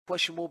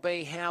question will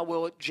be, how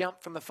will it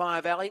jump from the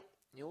 5 alley?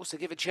 You also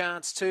give a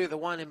chance to the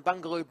one in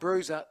Bungaloo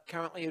Bruiser,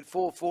 currently at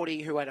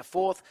 440, who had a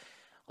 4th.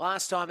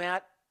 Last time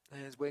out,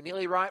 as we're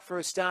nearly right for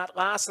a start.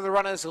 Last of the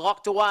runners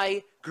locked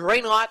away.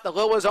 Green light, the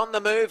lure's on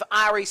the move.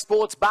 RE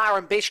Sports Bar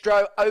and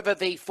Bistro over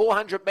the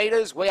 400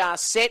 metres. We are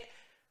set.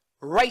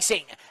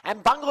 Racing,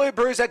 and Bungaloo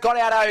Bruiser got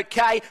out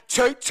okay.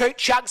 Toot Toot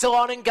chugs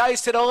along and goes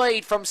to the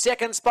lead from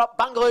second spot.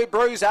 Bungaloo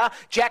Bruiser,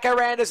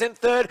 Jacaranda's in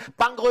third.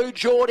 Bungaloo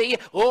Geordie,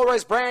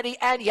 Laura's Brandy,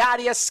 and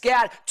Yardia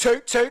Scout.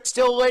 Toot Toot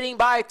still leading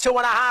by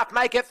 2.5.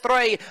 Make it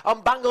 3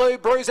 on Bungaloo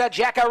Bruiser.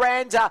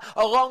 Jacaranda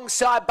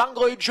alongside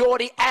Bungaloo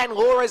Geordie and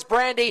Laura's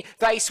Brandy.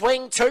 They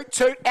swing. Toot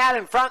Toot out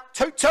in front.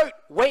 Toot Toot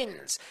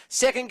wins.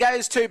 Second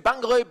goes to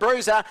Bungaloo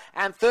Bruiser,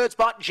 and third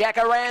spot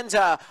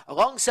Jacaranda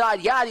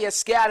alongside Yardia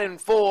Scout in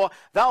 4.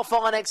 They'll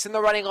follow next in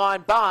the running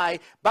line by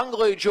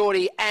Bungaloo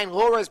Geordie and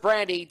Laura's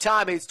Brandy.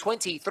 Time is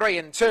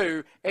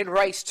 23-2 in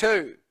race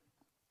 2.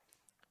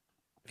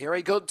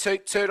 Very good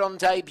Toot Toot on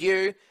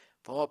debut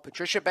for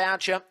Patricia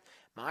Boucher.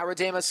 My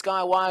Redeemer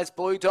Skywise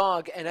Blue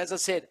Dog, and as I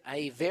said,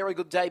 a very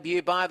good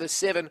debut by the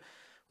 7.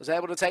 Was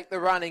able to take the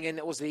running, and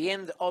it was the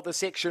end of the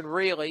section.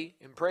 Really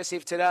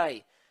impressive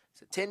today.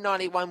 So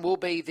 10.91 will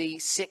be the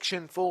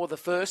section for the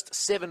first.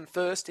 7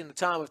 first in the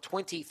time of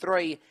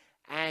 23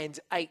 and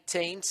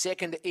 18.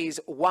 Second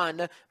is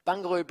 1.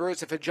 Bungaloo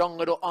Bruiser for John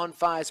Little on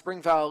 5.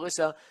 Springvale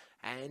Alyssa.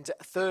 And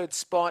third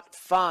spot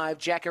 5.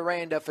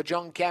 Jacaranda for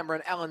John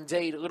Cameron. Alan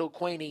Deed, Little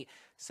Queenie.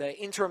 So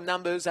interim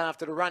numbers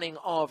after the running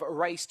of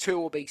race 2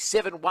 will be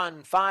 7,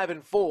 1, 5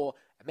 and 4.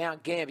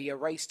 Mt-Gambier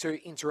race 2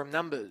 interim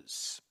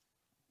numbers.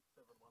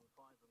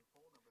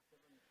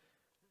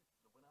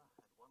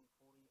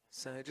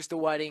 So just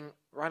awaiting.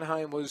 Run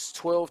home was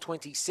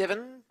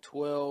 12.27.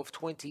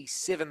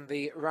 12.27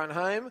 the run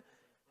home.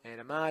 And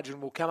a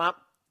margin will come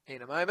up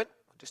in a moment.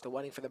 Just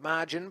awaiting for the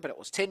margin. But it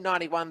was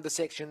 10.91 the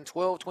section.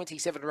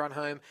 12.27 run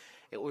home.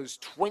 It was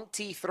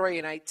 23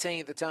 and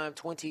 18 at the time.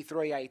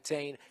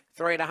 23.18.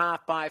 3.5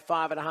 by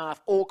 5.5.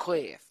 All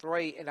clear.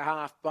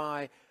 3.5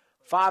 by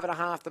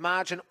 5.5 the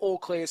margin. All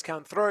clears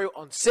come through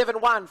on 7,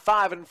 1,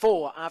 5 and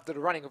 4 after the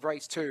running of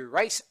race 2.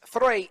 Race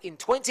 3 in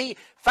 20.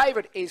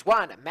 Favourite is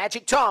 1.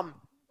 Magic Tom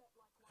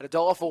at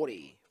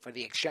 $1.40 for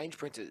the Exchange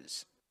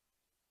Printers.